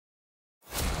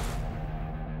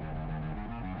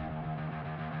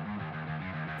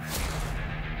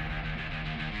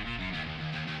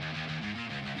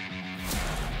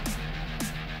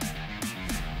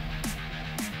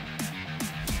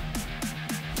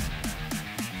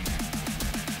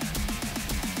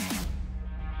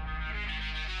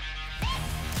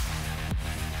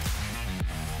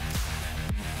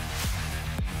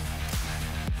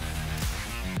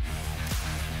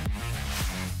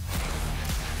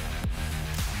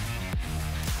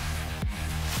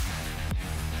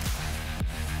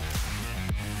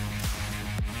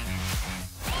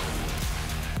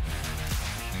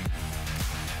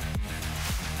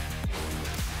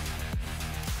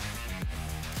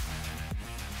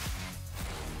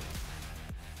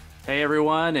Hey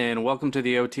everyone, and welcome to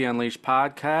the OT Unleashed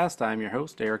podcast. I'm your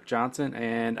host, Eric Johnson,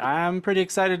 and I'm pretty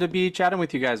excited to be chatting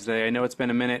with you guys today. I know it's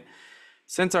been a minute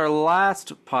since our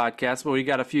last podcast, but we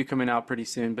got a few coming out pretty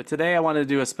soon. But today I want to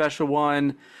do a special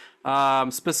one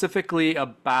specifically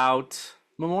about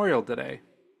Memorial Day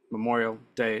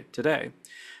today.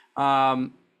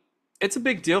 Um, it's a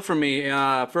big deal for me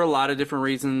for a lot of different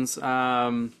reasons.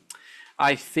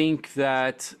 I think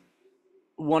that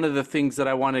one of the things that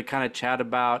I want to kind of chat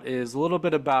about is a little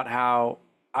bit about how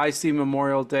I see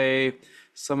Memorial Day,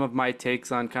 some of my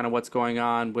takes on kind of what's going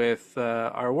on with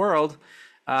our world,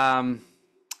 um,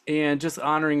 and just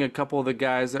honoring a couple of the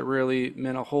guys that really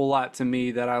meant a whole lot to me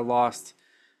that I lost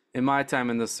in my time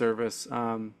in the service.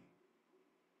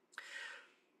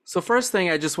 So first thing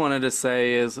I just wanted to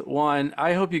say is one,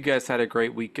 I hope you guys had a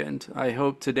great weekend. I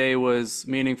hope today was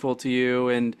meaningful to you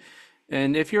and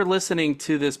if you're listening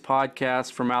to this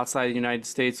podcast from outside the United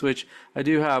States, which I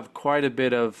do have quite a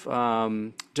bit of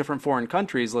different foreign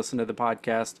countries listen to the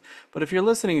podcast, but if you're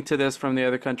listening to this from the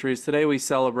other countries, today we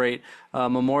celebrate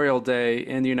Memorial Day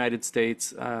in the United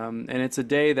States. And it's a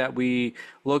day that we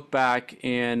look back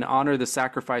and honor the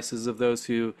sacrifices of those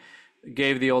who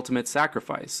gave the ultimate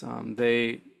sacrifice.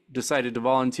 They decided to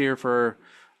volunteer for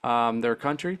their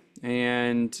country,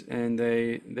 and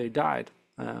they died.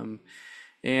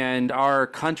 And our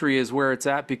country is where it's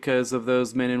at because of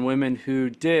those men and women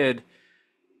who did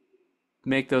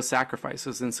make those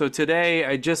sacrifices. And so today,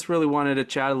 I just really wanted to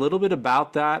chat a little bit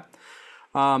about that.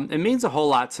 It means a whole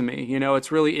lot to me. You know,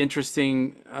 it's really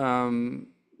interesting.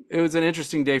 It was an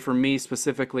interesting day for me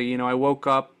specifically. You know, I woke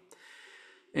up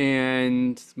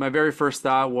and my very first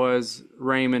thought was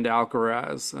Raymond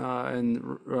Alcaraz.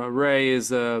 Ray is,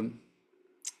 one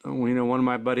of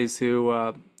my buddies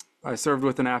who I served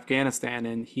with in Afghanistan,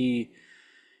 and he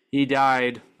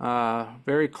died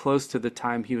very close to the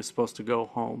time he was supposed to go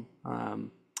home.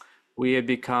 We had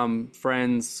become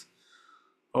friends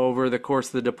over the course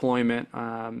of the deployment,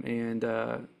 and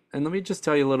let me just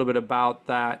tell you a little bit about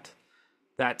that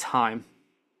time.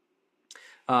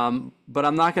 But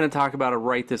I'm not going to talk about it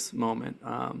right this moment.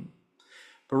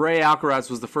 But Ray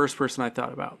Alcaraz was the first person I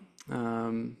thought about,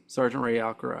 Sergeant Ray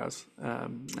Alcaraz,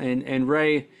 and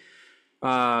Ray.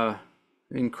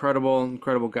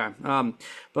 Incredible guy.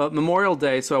 But Memorial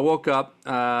Day, so I woke up.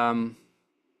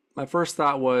 My first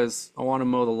thought was, I want to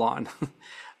mow the lawn.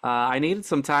 I needed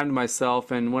some time to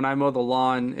myself, and when I mow the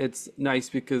lawn, it's nice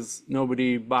because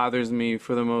nobody bothers me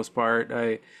for the most part.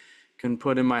 I can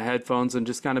put in my headphones and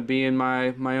just kind of be in my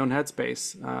own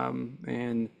headspace.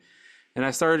 And I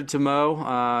started to mow,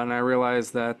 and I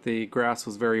realized that the grass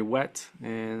was very wet,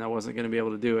 and I wasn't going to be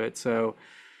able to do it. So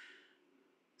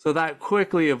that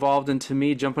quickly evolved into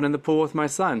me jumping in the pool with my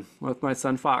son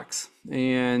Fox,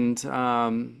 and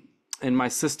my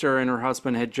sister and her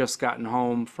husband had just gotten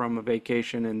home from a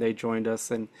vacation, and they joined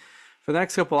us. And for the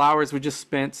next couple hours, we just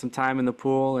spent some time in the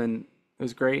pool, and it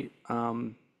was great. I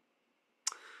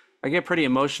get pretty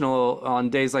emotional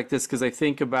on days like this because I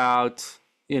think about,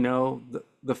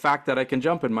 the fact that I can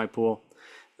jump in my pool,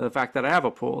 the fact that I have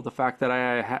a pool, the fact that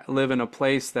I live in a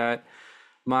place that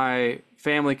my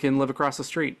family can live across the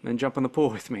street and jump in the pool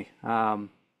with me.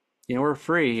 We're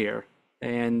free here,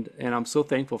 and I'm so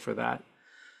thankful for that.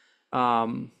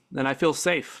 And I feel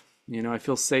safe. I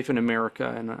feel safe in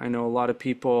America, and I know a lot of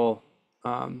people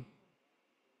don't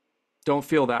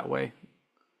feel that way,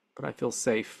 but I feel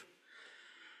safe.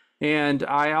 And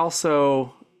I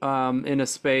also in a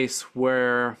space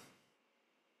where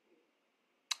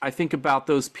I think about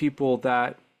those people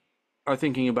that are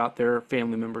thinking about their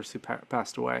family members who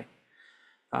passed away,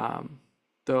 the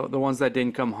ones that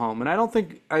didn't come home. And I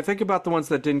think about the ones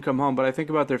that didn't come home, but I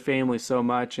think about their family so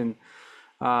much, and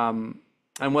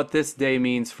what this day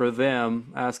means for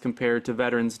them as compared to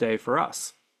Veterans Day for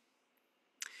us.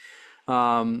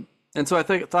 And so I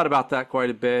thought about that quite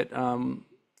a bit.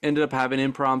 Ended up having an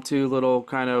impromptu little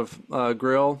kind of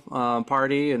grill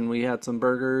party, and we had some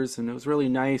burgers, and it was really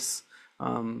nice.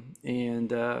 And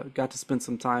got to spend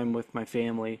some time with my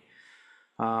family.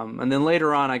 And then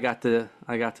later on, I got to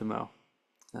mow.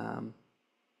 And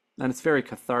it's very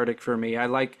cathartic for me. I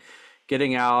like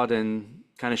getting out and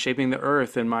kind of shaping the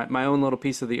earth and my own little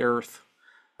piece of the earth.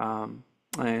 And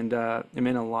it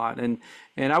meant a lot. And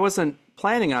I wasn't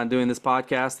planning on doing this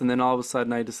podcast, and then all of a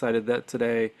sudden I decided that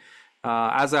today,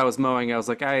 as I was mowing, I was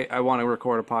like, I want to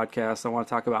record a podcast. I want to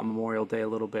talk about Memorial Day a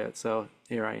little bit. So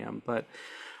here I am. But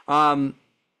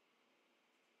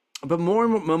more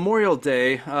Memorial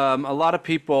Day, a lot of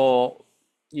people,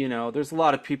 there's a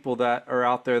lot of people that are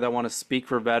out there that want to speak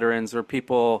for veterans, or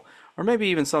people or maybe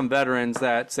even some veterans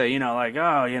that say, like,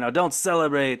 oh, don't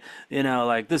celebrate,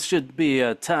 like this should be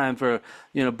a time for,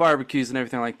 barbecues and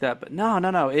everything like that. But no,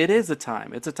 no, no, it is a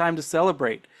time. It's a time to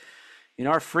celebrate.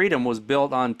 Our freedom was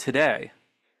built on today.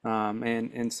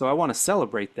 And so I want to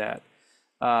celebrate that.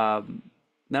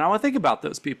 Then I want to think about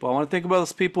those people. I want to think about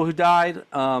those people who died,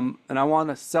 and I want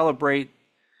to celebrate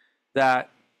that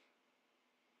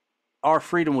our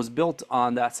freedom was built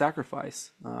on that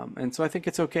sacrifice. And so I think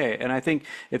it's okay. And I think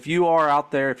if you are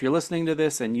out there, if you're listening to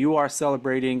this and you are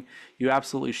celebrating, you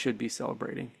absolutely should be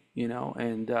celebrating,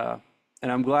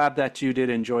 and I'm glad that you did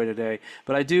enjoy today.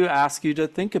 But I do ask you to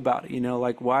think about it,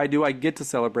 like, why do I get to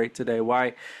celebrate today?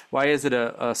 Why is it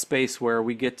a space where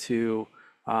we get to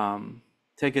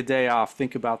take a day off,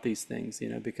 think about these things,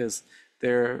 because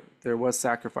there was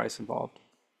sacrifice involved.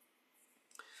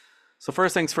 So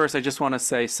first things first, I just want to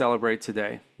say celebrate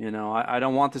today. I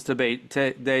don't want this day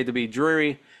to be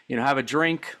dreary. Have a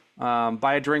drink,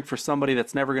 buy a drink for somebody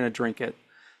that's never going to drink it.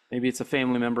 Maybe it's a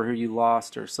family member who you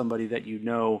lost or somebody that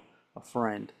a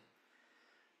friend.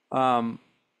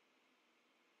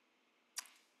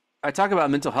 I talk about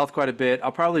mental health quite a bit.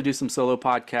 I'll probably do some solo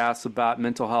podcasts about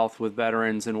mental health with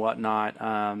veterans and whatnot.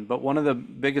 But one of the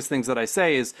biggest things that I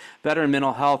say is veteran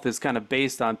mental health is kind of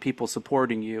based on people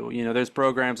supporting you. There's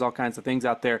programs, all kinds of things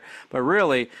out there. But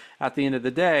really, at the end of the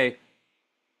day,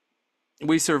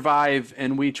 we survive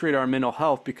and we treat our mental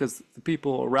health because the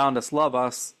people around us love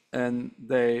us and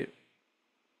they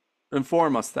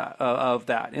inform us of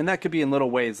that. And that could be in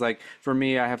little ways. Like for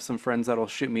me, I have some friends that'll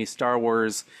shoot me Star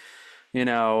Wars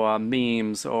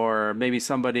memes, or maybe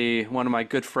one of my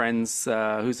good friends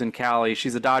who's in Cali,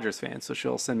 she's a Dodgers fan, so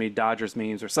she'll send me Dodgers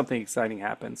memes or something exciting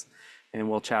happens, and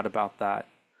we'll chat about that.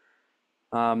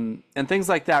 And things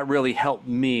like that really help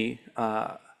me.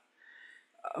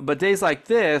 But days like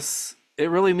this, it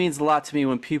really means a lot to me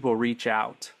when people reach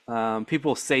out.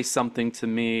 People say something to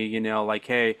me, like,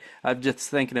 hey, I'm just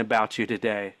thinking about you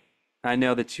today. I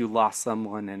know that you lost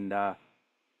someone, and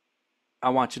I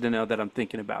want you to know that I'm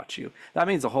thinking about you. That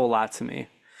means a whole lot to me.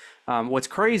 What's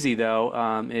crazy though,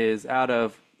 is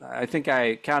I think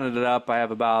I counted it up, I have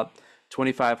about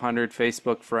 2,500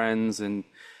 Facebook friends and,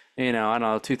 I don't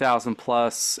know, 2,000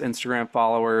 plus Instagram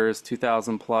followers,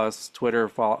 2,000 plus Twitter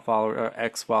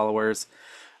X followers.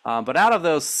 But out of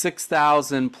those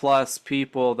 6,000 plus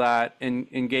people that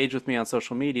engage with me on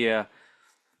social media,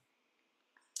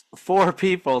 4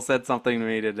 people said something to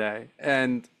me today.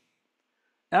 And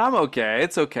I'm okay.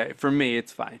 It's okay. For me,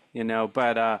 it's fine,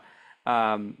 but I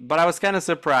was kind of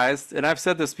surprised, and I've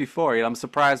said this before, I'm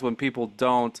surprised when people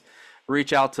don't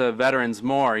reach out to veterans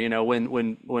more,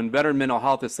 when veteran mental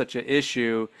health is such an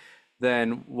issue,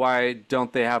 then why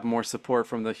don't they have more support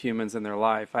from the humans in their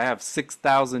life? I have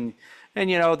 6,000, and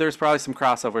there's probably some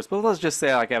crossovers, but let's just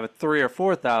say like I have 3,000 or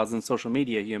 4,000 social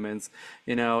media humans,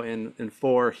 and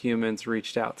 4 humans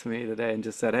reached out to me today and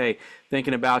just said, hey,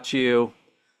 thinking about you.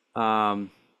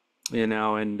 Thank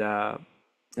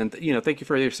you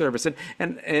for your service.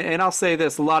 And I'll say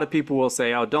this, a lot of people will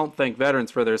say, oh, don't thank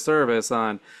veterans for their service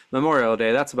on Memorial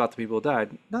Day. That's about the people who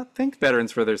died. Not thank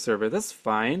veterans for their service. That's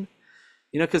fine.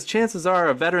 Because chances are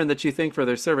a veteran that you thank for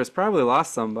their service probably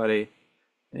lost somebody,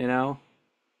 And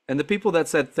the people that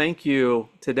said thank you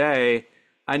today,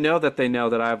 I know that they know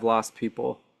that I've lost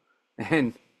people.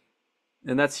 And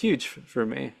that's huge for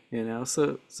me,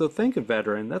 So thank a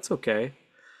veteran. That's okay.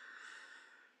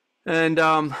 And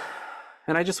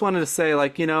I just wanted to say,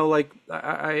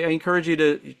 I encourage you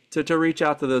to reach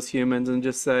out to those humans and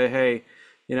just say, hey,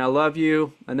 I love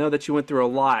you. I know that you went through a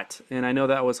lot, and I know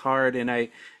that was hard, and I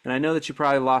know that you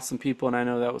probably lost some people, and I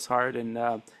know that was hard, and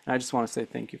I just want to say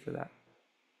thank you for that.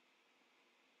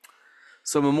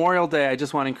 So Memorial Day, I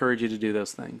just want to encourage you to do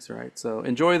those things, right? So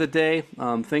enjoy the day.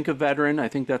 Think of veteran. I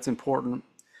think that's important.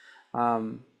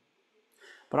 But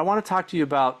I want to talk to you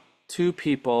about 2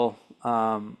 people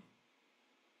on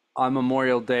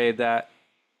Memorial Day that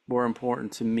were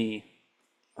important to me.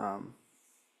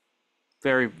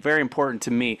 Very, very important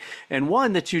to me. And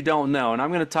one that you don't know, and I'm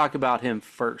going to talk about him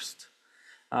first.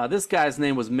 This guy's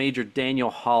name was Major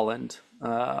Daniel Holland.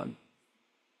 A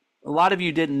lot of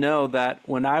you didn't know that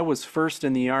when I was first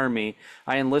in the Army,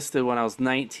 I enlisted when I was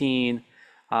 19,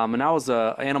 and I was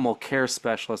a animal care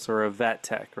specialist, or a vet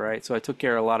tech, right? So I took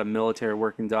care of a lot of military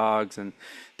working dogs and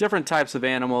different types of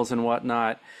animals and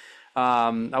whatnot.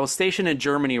 I was stationed in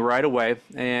Germany right away,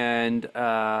 and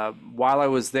while I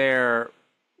was there,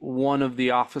 one of the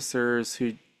officers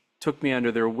who took me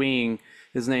under their wing,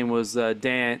 his name was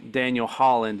Daniel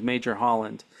Holland, Major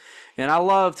Holland, and I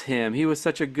loved him. He was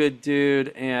such a good dude,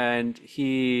 and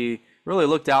he really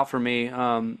looked out for me.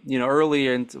 Early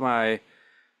into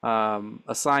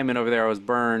assignment over there. I was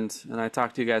burned, and I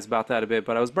talked to you guys about that a bit,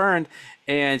 but I was burned,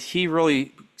 and he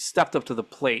really stepped up to the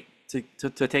plate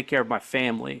to take care of my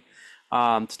family,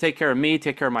 to take care of me,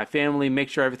 take care of my family, make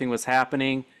sure everything was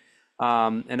happening.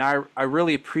 And I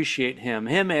really appreciate him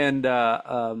and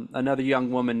another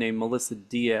young woman named Melissa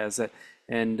Diaz,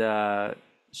 and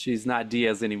she's not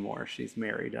Diaz anymore. She's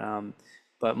married.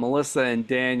 But Melissa and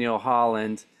Daniel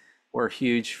Holland were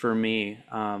huge for me.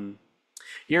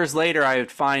 Years later, I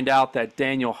would find out that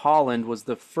Daniel Holland was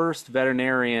the first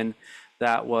veterinarian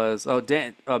that was,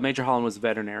 Major Holland was a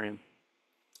veterinarian.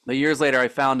 But years later, I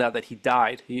found out that he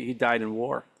died. He died in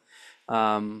war.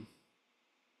 And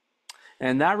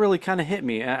that really kind of hit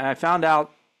me. I found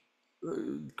out,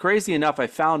 crazy enough, I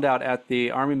found out at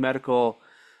the Army Medical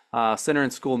Center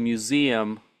and School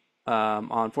Museum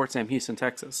on Fort Sam Houston,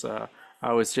 Texas.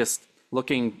 I was just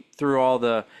looking through all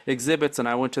the exhibits, and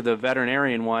I went to the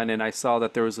veterinarian one, and I saw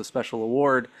that there was a special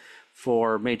award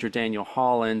for Major Daniel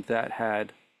Holland that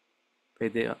had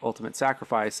paid the ultimate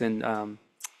sacrifice, and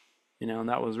and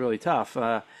that was really tough.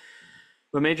 But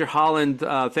Major Holland,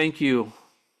 thank you,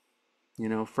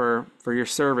 for your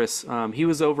service. He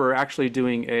was over actually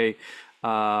doing a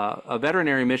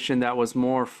veterinary mission that was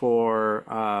more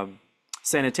for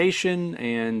sanitation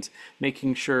and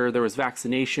making sure there was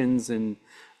vaccinations and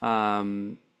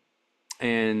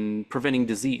preventing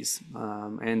disease.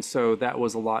 And so that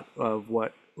was a lot of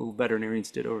what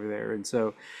veterinarians did over there. And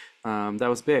so that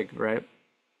was big, right?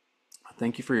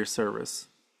 Thank you for your service,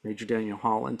 Major Daniel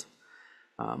Holland.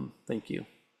 Thank you.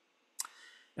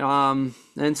 And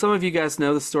some of you guys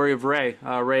know the story of Ray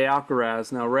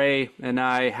Alcaraz. Now, Ray and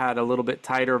I had a little bit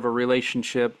tighter of a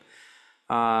relationship.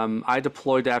 I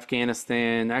deployed to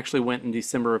Afghanistan, actually went in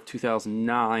December of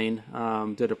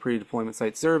 2009, did a pre-deployment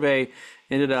site survey,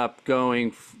 ended up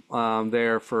going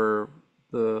there for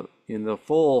the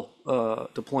full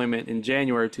deployment in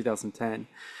January of 2010.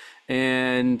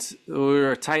 And we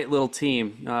were a tight little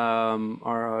team.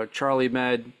 Our Charlie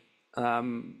Med,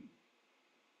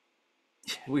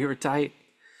 we were tight.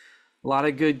 A lot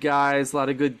of good guys, a lot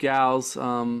of good gals.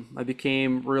 I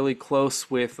became really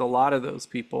close with a lot of those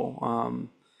people.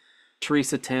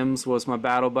 Teresa Timms was my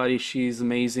battle buddy. She's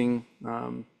amazing.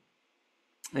 And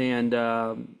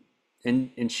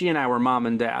she and I were mom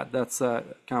and dad. That's kind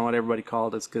of what everybody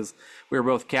called us, because we were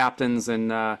both captains,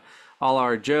 and all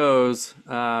our Joes,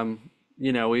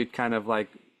 we'd kind of like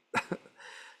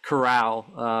corral.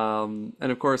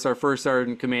 And of course, our first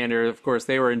sergeant commander, of course,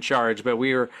 they were in charge, but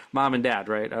we were mom and dad,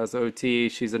 right? I was OT,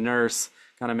 she's a nurse,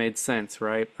 kind of made sense,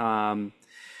 right? Got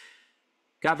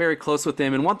very close with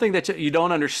them. And one thing that you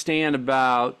don't understand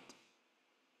about,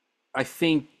 I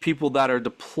think, people that are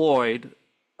deployed,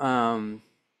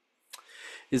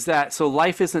 is that, so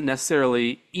life isn't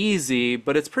necessarily easy,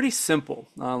 but it's pretty simple.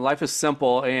 Life is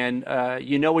simple, and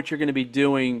you know what you're going to be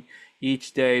doing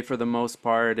each day for the most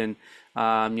part. And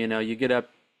you get up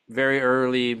very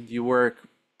early, you work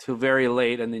till very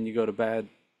late, and then you go to bed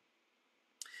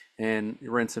and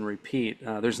rinse and repeat.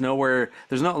 A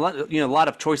lot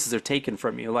of choices are taken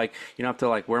from you. Like, you don't have to,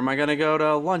 like, where am I going to go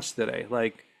to lunch today?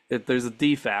 Like, there's a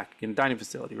DFAC in dining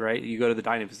facility, right? You go to the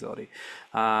dining facility.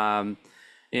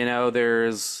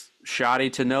 There's shoddy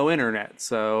to no internet,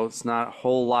 so it's not a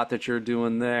whole lot that you're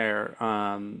doing there.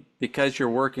 Because you're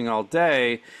working all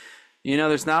day,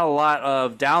 there's not a lot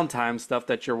of downtime stuff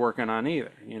that you're working on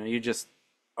either. You just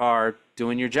are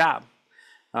doing your job.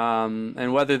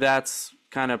 And whether that's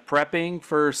kind of prepping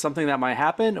for something that might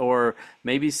happen, or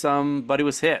maybe somebody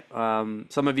was hit. Some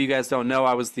of you guys don't know,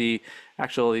 I was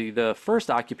actually the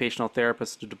first occupational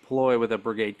therapist to deploy with a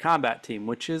brigade combat team,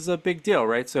 which is a big deal,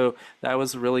 right? So that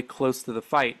was really close to the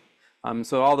fight.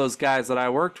 So all those guys that I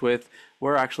worked with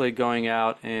were actually going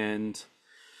out and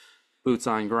boots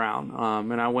on ground.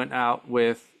 And I went out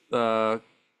with a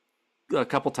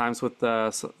couple times with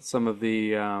some of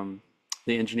the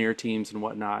engineer teams and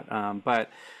whatnot. But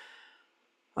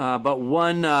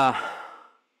one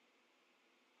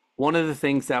of the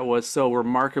things that was so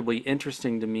remarkably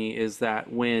interesting to me is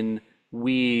that when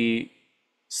we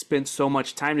spent so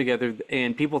much time together,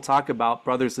 and people talk about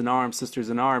brothers in arms, sisters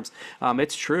in arms,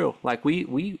 it's true. Like,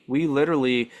 we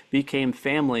literally became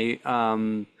family,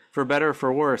 for better or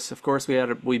for worse. Of course,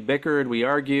 we bickered, we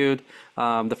argued.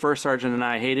 The first sergeant and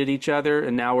I hated each other,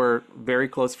 and now we're very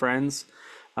close friends.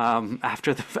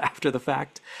 After the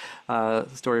fact,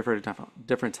 story for a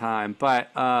different time. But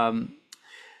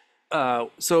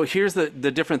so here's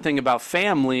the different thing about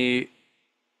family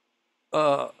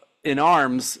in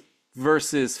arms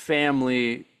versus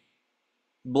family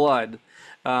blood,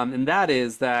 and that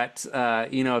is that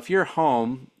if you're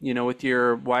home, with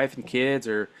your wife and kids,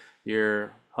 or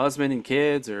your husband and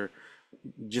kids, or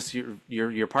just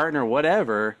your partner,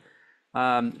 whatever,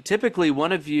 typically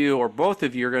one of you or both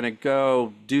of you are going to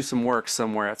go do some work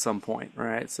somewhere at some point,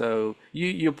 right? So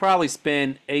you'll probably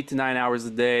spend 8 to 9 hours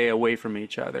a day away from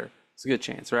each other. It's a good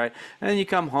chance, right? And then you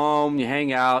come home, you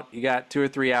hang out, you got 2 or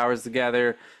 3 hours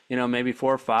together, maybe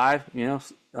 4 or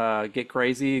 5, get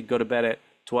crazy, go to bed at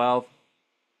 12.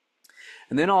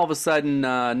 And then all of a sudden,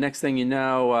 next thing you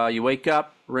know, you wake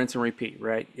up, rinse and repeat,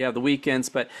 right? You have the weekends,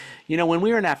 but when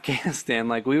we were in Afghanistan,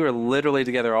 like we were literally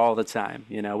together all the time.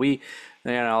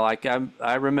 Like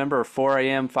I remember 4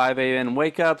 a.m., 5 a.m.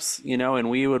 wake ups, and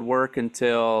we would work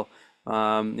until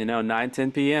 9,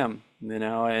 10 p.m.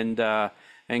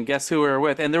 And guess who we were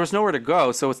with? And there was nowhere to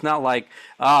go, so it's not like,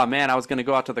 oh man, I was going to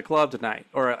go out to the club tonight,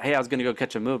 or hey, I was going to go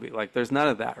catch a movie. Like, there's none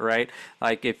of that, right?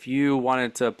 Like, if you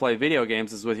wanted to play video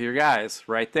games, it's with your guys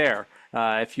right there.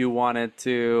 If you wanted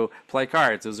to play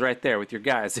cards, it was right there with your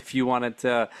guys. If you wanted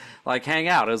to like hang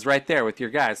out, it was right there with your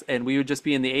guys. And we would just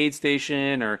be in the aid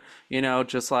station, or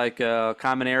just like a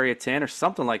common area 10 or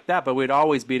something like that. But we'd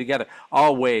always be together,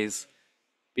 always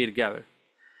be together.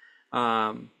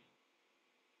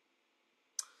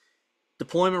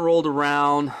 Deployment rolled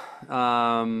around.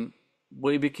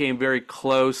 We became very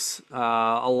close.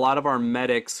 A lot of our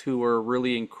medics, who were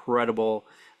really incredible,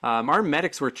 our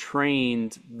medics were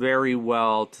trained very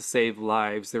well to save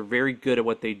lives. They're very good at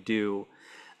what they do.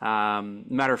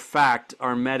 Matter of fact,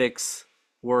 our medics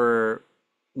were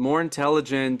more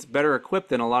intelligent, better equipped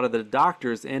than a lot of the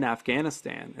doctors in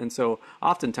Afghanistan. And so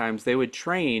oftentimes they would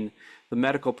train the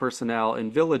medical personnel in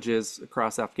villages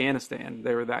across Afghanistan.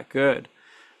 They were that good.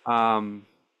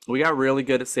 We got really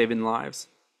good at saving lives.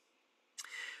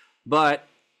 But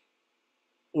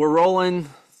we're rolling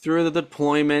through the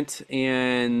deployment,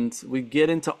 and we get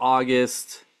into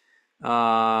August.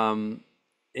 And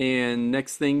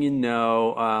next thing you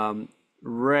know,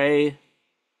 Ray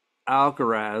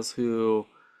Alcaraz, who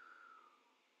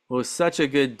was such a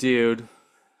good dude,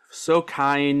 so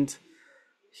kind,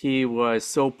 he was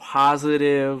so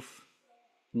positive,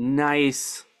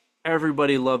 nice.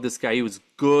 Everybody loved this guy. He was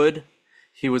good.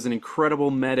 He was an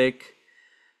incredible medic,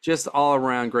 just all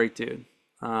around great dude.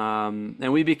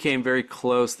 And we became very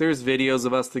close. There's videos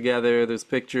of us together. There's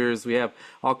pictures. We have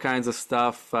all kinds of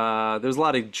stuff. There's a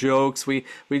lot of jokes. We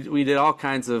did all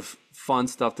kinds of fun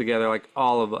stuff together, like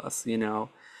all of us,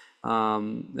 And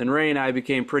Ray and I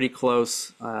became pretty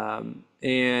close.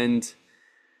 And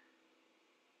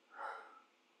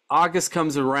August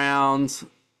comes around.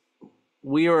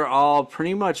 We were all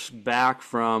pretty much back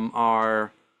from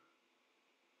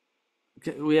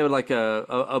we have like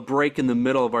a break in the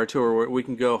middle of our tour where we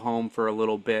can go home for a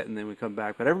little bit and then we come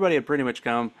back. But everybody had pretty much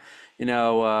come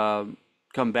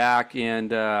back,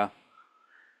 and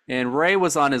Ray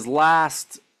was on his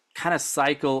last kind of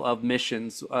cycle of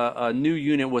missions. A new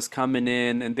unit was coming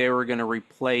in, and they were going to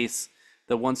replace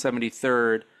the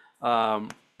 173rd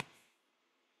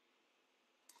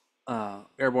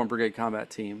Airborne Brigade Combat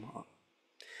Team.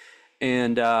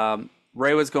 And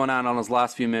Ray was going on his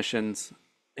last few missions,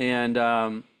 and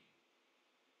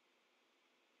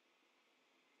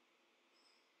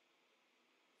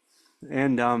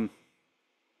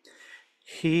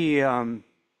he a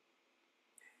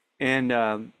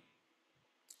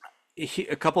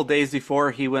couple days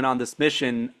before he went on this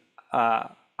mission, I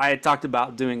had talked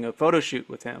about doing a photo shoot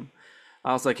with him.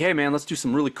 I was like, hey man, let's do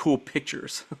some really cool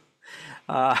pictures.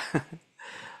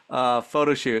 uh,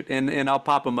 Photo shoot, and I'll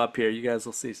pop them up here. You guys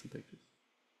will see some pictures.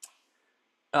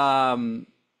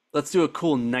 Let's do a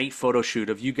cool night photo shoot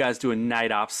of you guys doing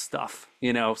night ops stuff.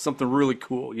 Something really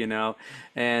cool.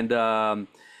 And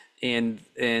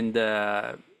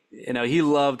he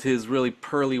loved his really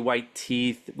pearly white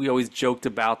teeth. We always joked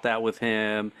about that with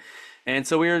him, and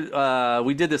so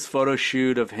we did this photo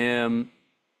shoot of him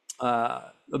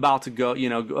about to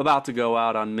go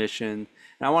out on mission.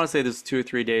 And I want to say this 2 or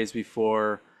 3 days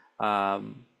before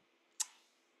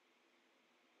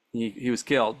he was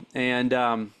killed, and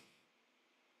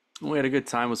we had a good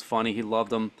time. It was funny. He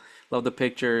loved them, loved the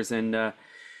pictures, and I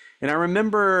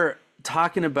remember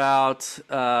talking about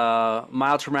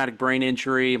mild traumatic brain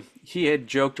injury. He had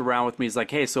joked around with me. He's like,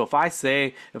 "Hey, so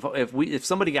if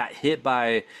somebody got hit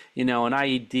by an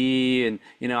IED and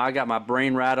I got my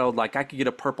brain rattled, like I could get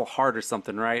a Purple Heart or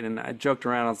something, right?" And I joked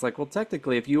around. I was like, "Well,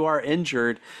 technically, if you are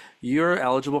injured, you're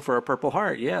eligible for a Purple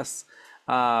Heart, yes."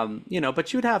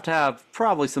 But you'd have to have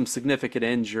probably some significant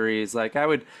injuries. Like I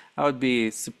would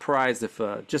be surprised if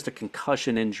just a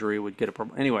concussion injury would get a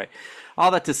Purple. Anyway,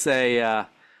 all that to say.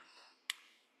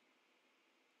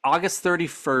 August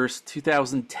 31st,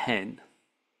 2010.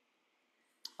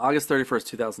 August 31st,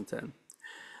 2010.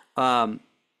 I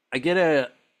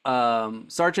get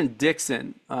Sergeant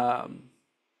Dixon.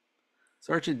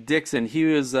 Sergeant Dixon, he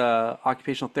was a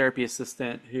occupational therapy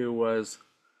assistant who was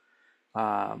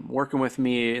working with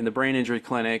me in the brain injury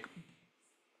clinic.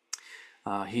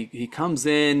 He comes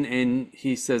in and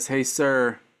he says, "Hey,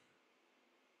 sir,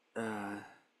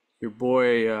 your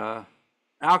boy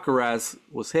Alcaraz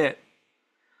was hit.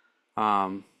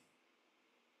 Um,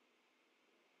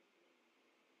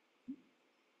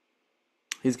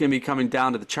 he's going to be coming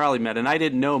down to the Charlie Med." And I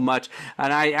didn't know much.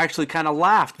 And I actually kind of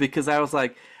laughed because I was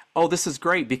like, oh, this is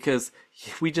great because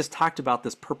we just talked about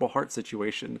this Purple Heart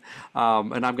situation.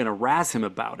 And I'm going to razz him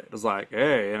about it. It's like,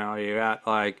 hey, you got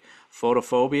like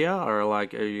photophobia or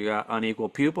like you got unequal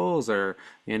pupils or,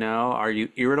 are you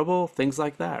irritable? Things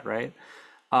like that, right?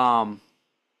 Um,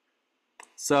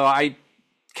 so I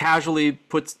casually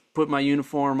put my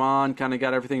uniform on, kind of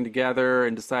got everything together,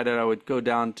 and decided I would go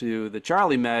down to the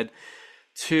Charlie Med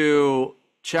to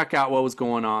check out what was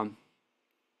going on.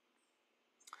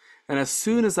 And as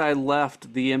soon as I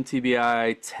left the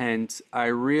MTBI tent, I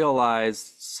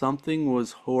realized something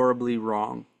was horribly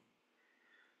wrong.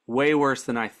 Way worse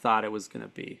than I thought it was going to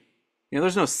be.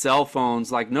 There's no cell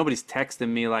phones, like nobody's texting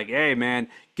me like, "Hey man,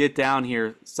 get down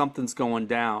here, something's going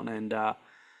down."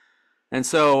 And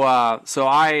so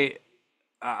I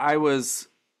was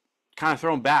kind of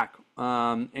thrown back.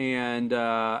 And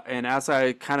as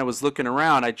I kind of was looking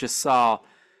around, I just saw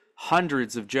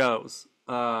hundreds of Joes.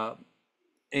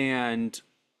 And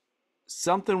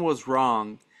something was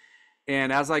wrong.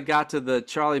 And as I got to the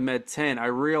Charlie Med tent, I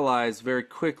realized very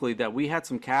quickly that we had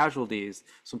some casualties.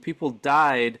 Some people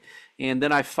died. And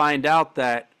then I find out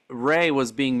that Ray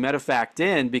was being medevaced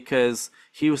in because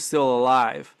he was still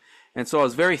alive. And so I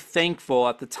was very thankful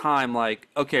at the time, like,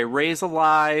 okay, Ray's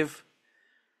alive.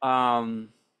 I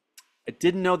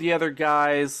didn't know the other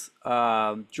guys,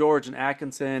 George and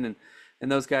Atkinson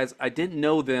and those guys. I didn't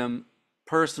know them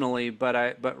personally,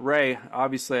 but Ray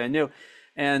obviously I knew,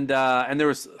 and there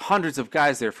was hundreds of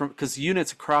guys there from because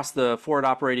units across the forward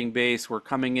operating base were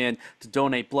coming in to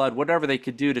donate blood, whatever they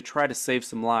could do to try to save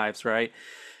some lives, right?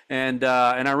 And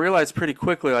I realized pretty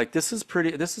quickly like this is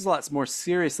a lot more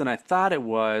serious than I thought it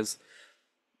was.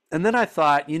 And then I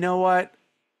thought, you know what?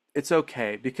 It's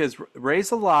okay because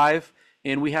Ray's alive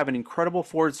and we have an incredible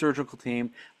forward surgical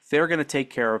team. They're going to take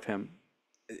care of him.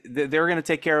 They're going to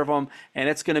take care of him and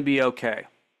it's going to be okay.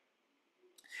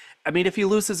 I mean, if he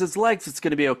loses his legs, it's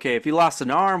going to be okay. If he lost an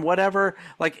arm, whatever,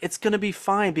 like it's going to be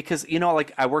fine because,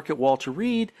 like I work at Walter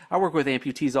Reed. I work with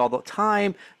amputees all the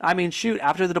time. I mean, shoot,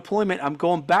 after the deployment, I'm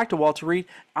going back to Walter Reed.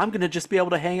 I'm going to just be able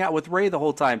to hang out with Ray the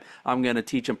whole time. I'm going to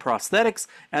teach him prosthetics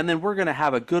and then we're going to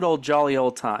have a good old jolly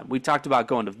old time. We talked about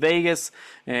going to Vegas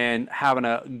and having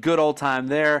a good old time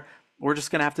there. We're just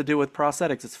going to have to do it with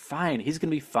prosthetics. It's fine. He's going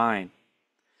to be fine.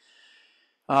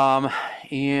 Um,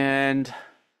 and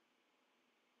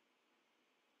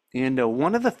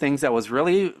one of the things that was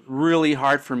really, really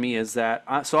hard for me is that,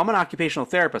 so I'm an occupational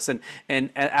therapist, and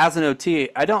as an OT,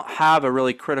 I don't have a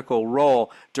really critical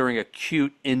role during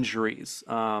acute injuries.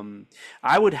 I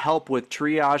would help with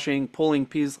triaging, pulling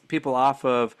people off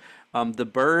of the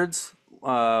birds.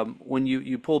 When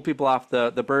you pull people off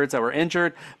the birds that were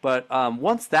injured, but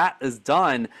once that is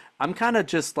done, I'm kind of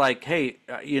just like, hey,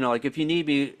 like if you need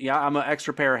me, yeah, I'm an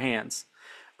extra pair of hands.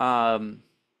 Um,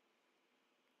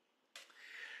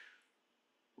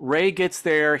 Ray gets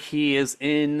there. He is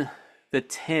in the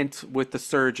tent with the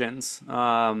surgeons,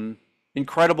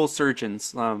 incredible surgeons.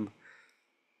 Some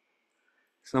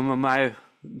of my,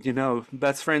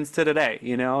 best friends to today,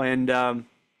 and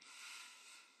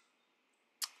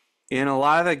a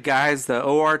lot of the guys, the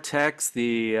OR techs,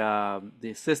 the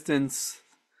assistants,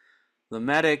 the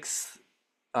medics,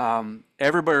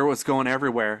 everybody was going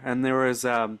everywhere, and there was,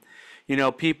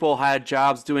 people had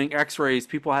jobs doing X-rays,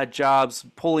 people had jobs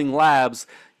pulling labs,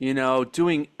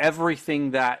 doing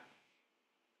everything that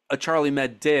a Charlie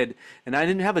Med did, and I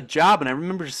didn't have a job, and I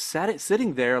remember just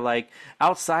sitting there like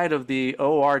outside of the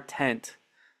OR tent,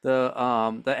 the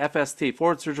FST,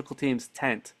 Forward Surgical Team's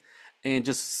tent, and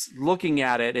just looking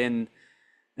at it and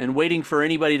waiting for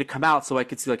anybody to come out so I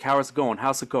could see like how's it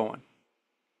going,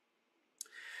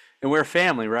 and we're a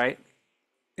family, right?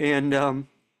 And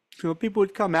people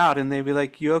would come out and they'd be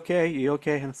like, "You okay? You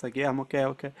okay?" And it's like, "Yeah, I'm okay,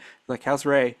 okay." Like, "How's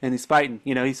Ray?" And he's fighting.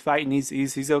 He's fighting.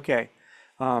 He's okay.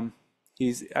 Um,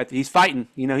 he's fighting.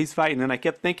 He's fighting. And I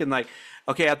kept thinking like,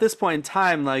 okay, at this point in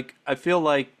time, like I feel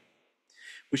like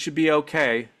we should be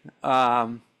okay.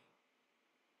 And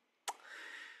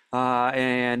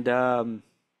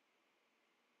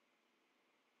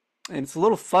it's a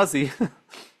little fuzzy,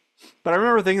 but I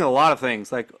remember thinking a lot of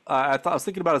things. Like I was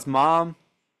thinking about his mom,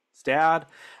 dad.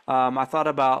 I thought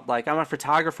about, like, I'm a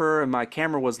photographer and my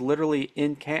camera was literally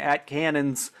at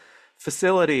Canon's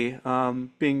facility,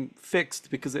 being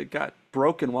fixed because it got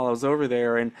broken while I was over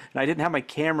there, and I didn't have my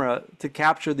camera to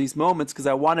capture these moments because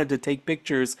I wanted to take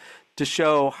pictures to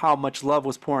show how much love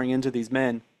was pouring into these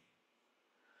men.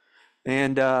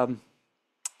 And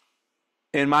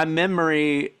in my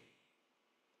memory,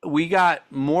 we got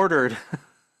mortared.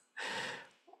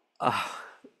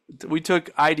 We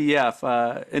took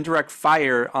IDF, indirect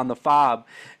fire, on the fob,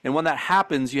 and when that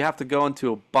happens, you have to go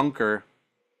into a bunker.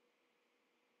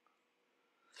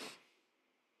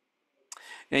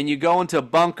 And you go into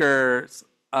bunkers,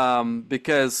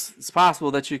 because it's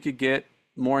possible that you could get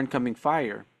more incoming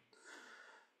fire.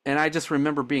 And I just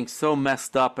remember being so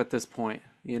messed up at this point,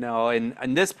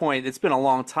 and this point, it's been a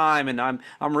long time, and I'm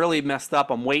really messed up.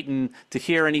 I'm waiting to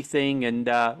hear anything, and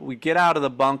we get out of the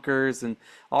bunkers, and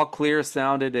all clear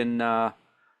sounded, and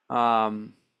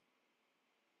um,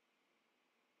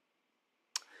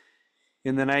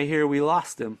 and then I hear we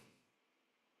lost him,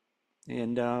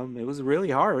 and it was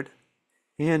really hard.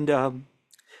 And I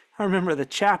remember the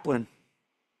chaplain.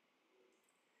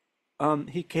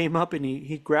 He came up and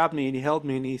he grabbed me and he held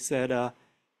me and he said, "We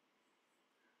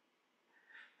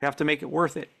have to make it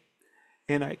worth it."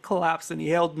 And I collapsed and he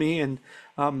held me, and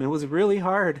it was really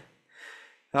hard.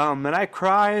 And I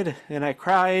cried and I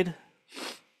cried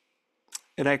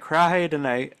and I cried and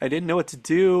I didn't know what to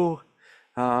do.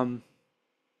 Um,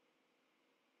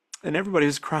 and everybody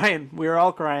was crying. We were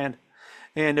all crying,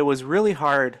 and it was really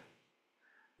hard,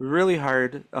 really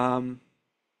hard. And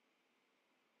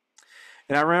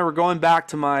I remember going back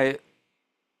to my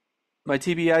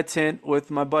TBI tent with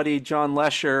my buddy John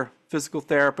Lesher, physical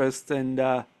therapist, and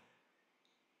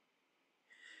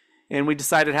we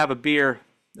decided to have a beer.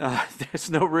 There's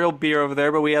no real beer over there,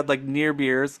 but we had like near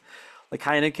beers, like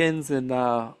Heinekens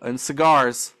and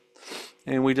cigars.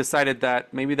 And we decided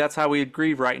that maybe that's how we'd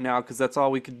grieve right now, because that's all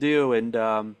we could do. And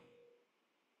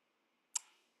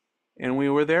we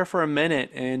were there for a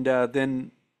minute, and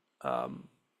then um,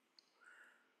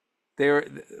 there.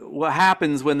 What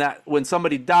happens when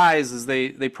somebody dies is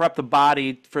they prep the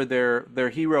body for their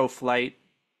hero flight,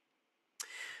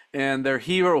 and their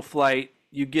hero flight,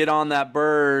 you get on that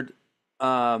bird.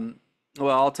 Um,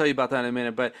 well, I'll tell you about that in a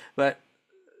minute, but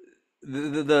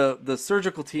the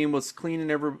surgical team was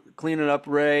cleaning up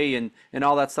Ray and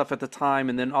all that stuff at the time,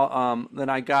 and then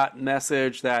I got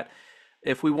message that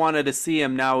if we wanted to see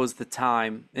him, now was the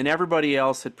time, and everybody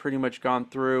else had pretty much gone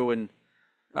through, and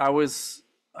I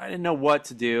didn't know what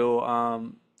to do.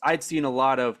 I'd seen a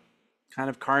lot of kind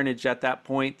of carnage at that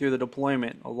point through the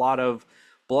deployment, a lot of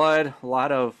blood, a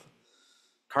lot of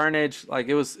carnage. Like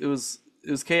it was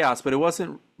chaos, but it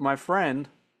wasn't my friend.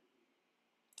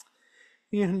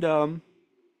 And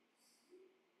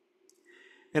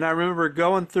and I remember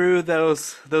going through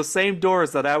those same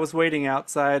doors that I was waiting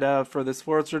outside for this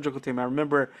fourth surgical team. I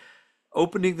remember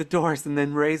opening the doors, and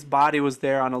then Ray's body was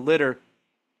there on a litter,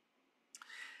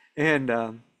 and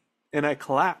and I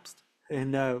collapsed,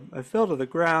 and I fell to the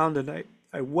ground, and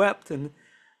I wept, and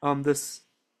this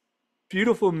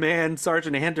beautiful man,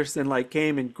 Sergeant Anderson, like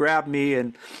came and grabbed me,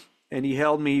 and he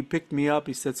held me, he picked me up.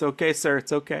 He said, "It's okay, sir.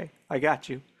 It's okay. I got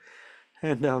you."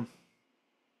 And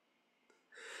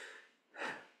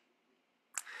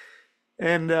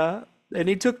and uh, and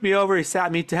he took me over. He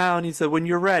sat me down. He said, "When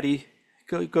you're ready,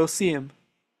 go see him."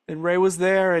 And Ray was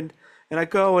there, and I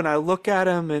go and I look at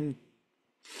him, and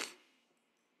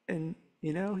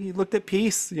he looked at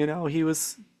peace. He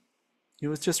was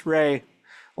just Ray.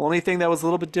 Only thing that was a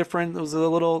little bit different was a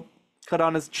little cut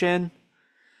on his chin,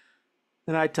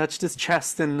 and I touched his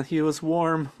chest, and he was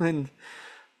warm,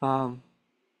 um,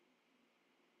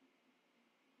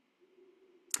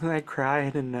 and I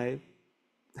cried, and I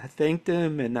thanked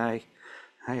him, and I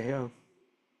I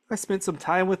spent some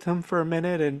time with him for a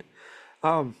minute, and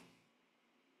um,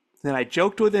 then I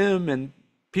joked with him, and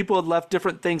people had left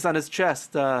different things on his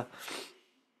chest,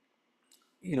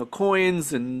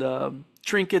 coins and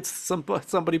trinkets.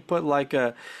 Somebody put like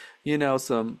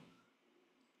some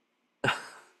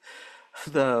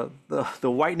the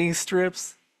whitening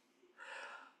strips,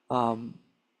 um,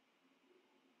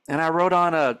 and I wrote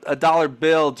on a dollar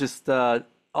bill, just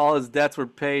all his debts were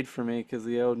paid for me because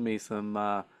he owed me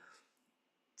some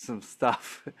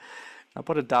stuff. I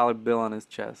put a dollar bill on his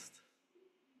chest,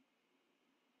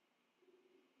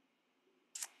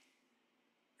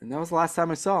 and that was the last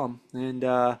time I saw him.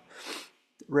 And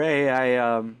Ray,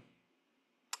 and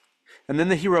then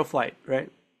the hero flight,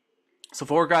 right? So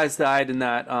four guys died in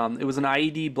that. It was an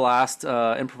IED blast,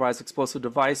 improvised explosive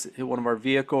device. It hit one of our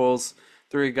vehicles.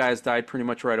 Three guys died pretty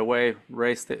much right away.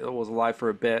 Ray was alive for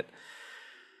a bit.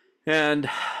 And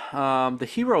the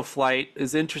hero flight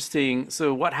is interesting.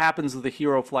 So what happens with the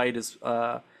hero flight is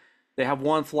they have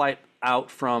one flight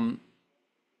out from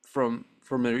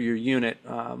your unit,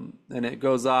 and it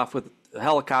goes off with a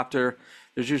helicopter.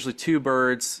 There's usually two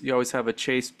birds. You always have a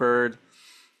chase bird,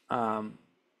 um,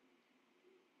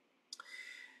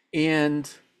 and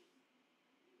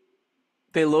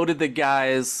they loaded the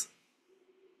guys.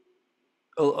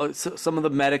 Some of the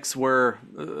medics were,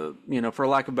 for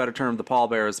lack of a better term, the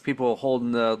pallbearers, people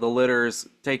holding the litters,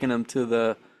 taking them to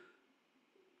the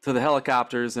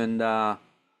helicopters, we're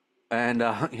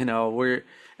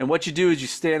and what you do is you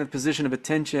stand in the position of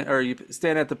attention, or you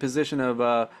stand at the position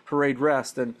of parade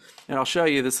rest, and I'll show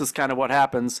you. This is kind of what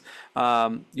happens.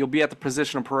 You'll be at the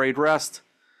position of parade rest,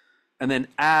 and then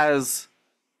as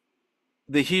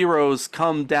the heroes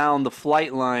come down the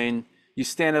flight line, you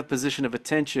stand at the position of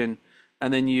attention,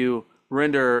 and then you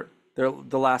render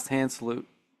the last hand salute.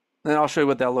 And I'll show you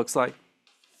what that looks like.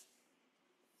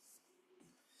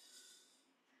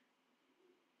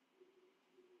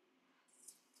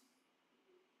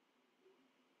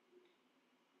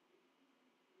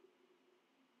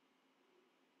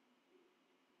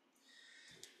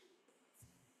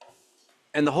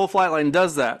 And the whole flight line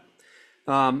does that.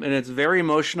 And it's very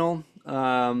emotional.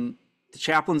 The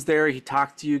chaplain's there. He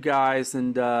talked to you guys,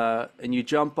 and you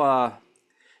jump.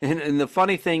 And the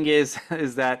funny thing is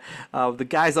that the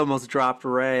guys almost dropped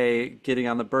Ray getting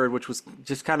on the bird, which was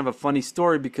just kind of a funny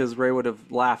story because Ray would have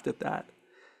laughed at that.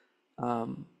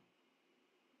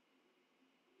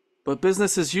 But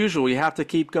business as usual. You have to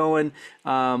keep going.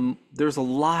 There's a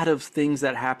lot of things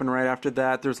that happen right after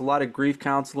that. There's a lot of grief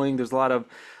counseling. There's a lot of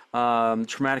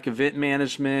traumatic event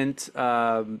management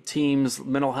teams,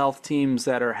 mental health teams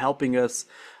that are helping us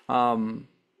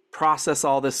process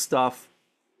all this stuff.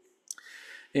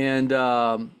 And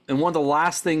one of the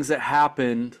last things that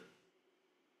happened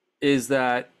is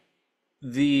that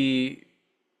the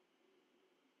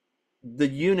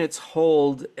units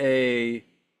hold a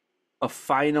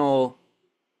final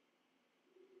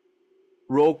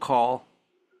roll call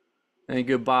and a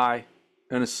goodbye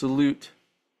and a salute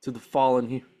to the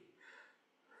fallen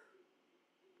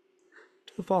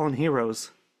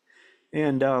heroes.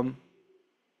 And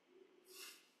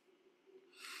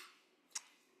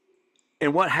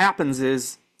what happens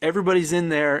is everybody's in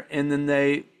there, and then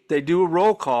they do a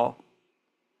roll call.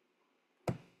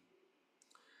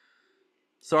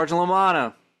 Sergeant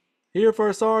Lamanna, here for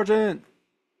a sergeant.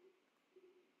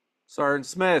 Sergeant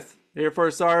Smith, here for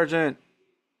a sergeant.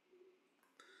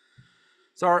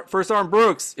 First Sergeant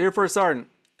Brooks, here for a sergeant.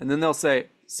 And then they'll say,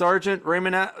 Sergeant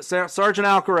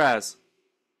Alcaraz.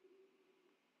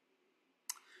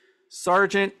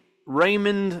 Sergeant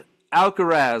Raymond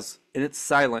Alcaraz. And it's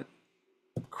silent.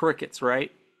 Crickets,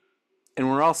 right? And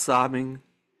we're all sobbing.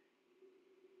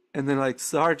 And then like,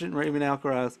 Sergeant Raymond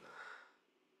Alcaraz.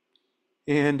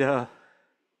 And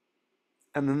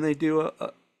then they do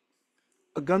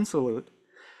a gun salute.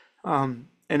 And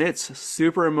it's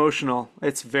super emotional.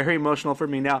 It's very emotional for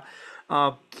me now.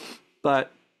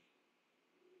 But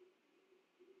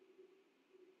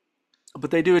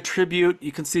they do a tribute.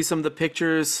 You can see some of the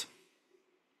pictures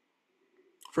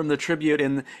from the tribute.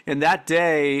 And that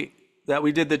day that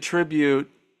we did the tribute,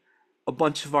 a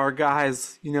bunch of our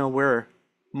guys, we're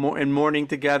in mourning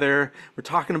together. We're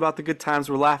talking about the good times.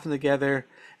 We're laughing together.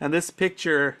 And this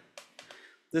picture,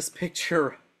 not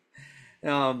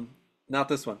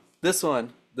this one,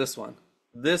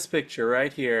 this picture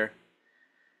right here.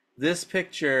 This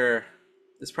picture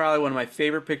is probably one of my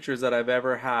favorite pictures that I've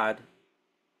ever had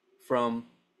from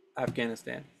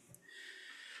Afghanistan.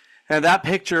 And that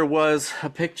picture was a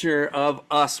picture of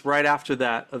us right after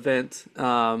that event.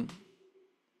 And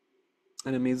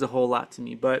it means a whole lot to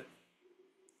me. But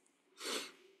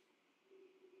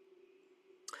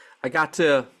I got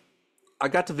to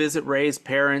visit Ray's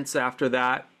parents after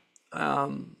that.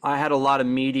 I had a lot of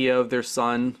media of their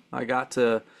son. I got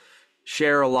to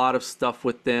share a lot of stuff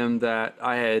with them that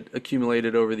I had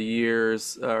accumulated over the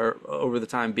years, or over the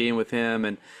time being with him,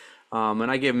 and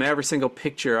I gave him every single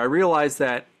picture. I realized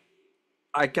that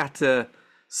I got to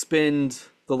spend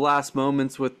the last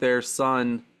moments with their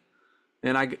son,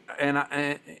 and I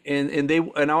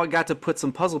got to put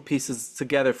some puzzle pieces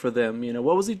together for them.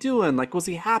 What was he doing? Like, was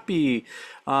he happy?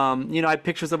 I had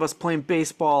pictures of us playing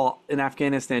baseball in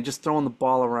Afghanistan, just throwing the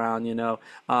ball around.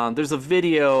 There's a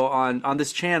video on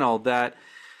this channel that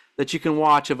you can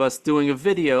watch of us doing a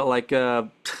video, like a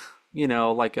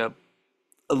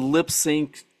lip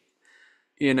sync,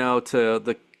 to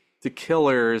the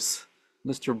Killers,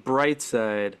 Mr.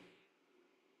 Brightside.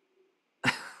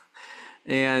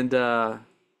 And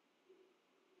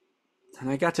And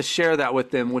I got to share that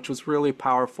with them, which was really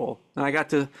powerful. And I got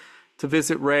to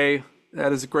visit Ray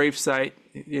at his gravesite.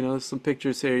 You know, some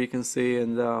pictures here you can see,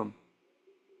 and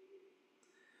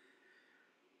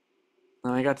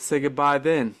I got to say goodbye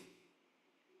then.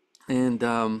 And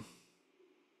that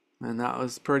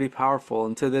was pretty powerful.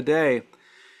 And to the day,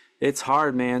 it's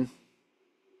hard, man.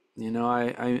 You know,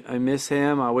 I miss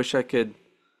him. I wish I could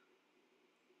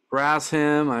razz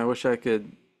him. I wish I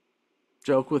could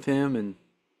joke with him. And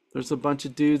there's a bunch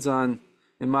of dudes in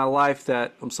my life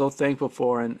that I'm so thankful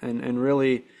for, and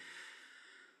really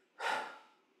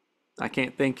I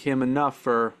can't thank him enough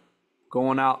for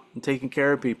going out and taking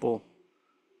care of people.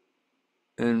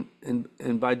 And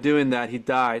by doing that, he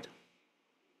died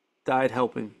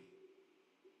helping.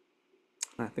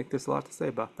 And I think there's a lot to say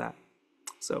about that.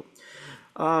 So,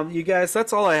 you guys,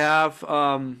 that's all I have.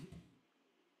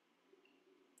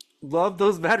 Love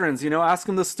those veterans, you know, ask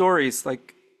them the stories.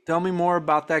 Like, tell me more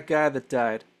about that guy that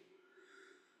died,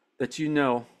 that you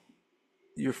know,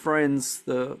 your friends,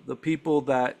 the people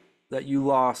that you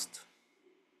lost.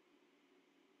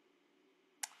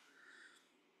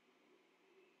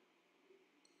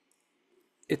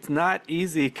 It's not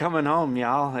easy coming home,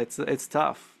 y'all. It's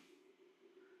tough.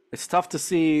 It's tough to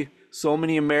see so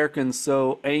many Americans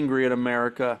so angry at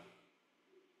America.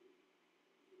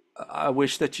 I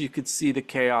wish that you could see the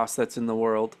chaos that's in the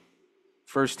world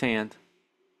firsthand.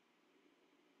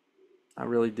 I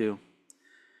really do.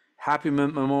 Happy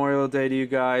Memorial Day to you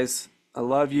guys. I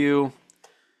love you.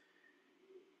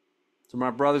 To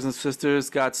my brothers and sisters,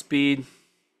 Godspeed.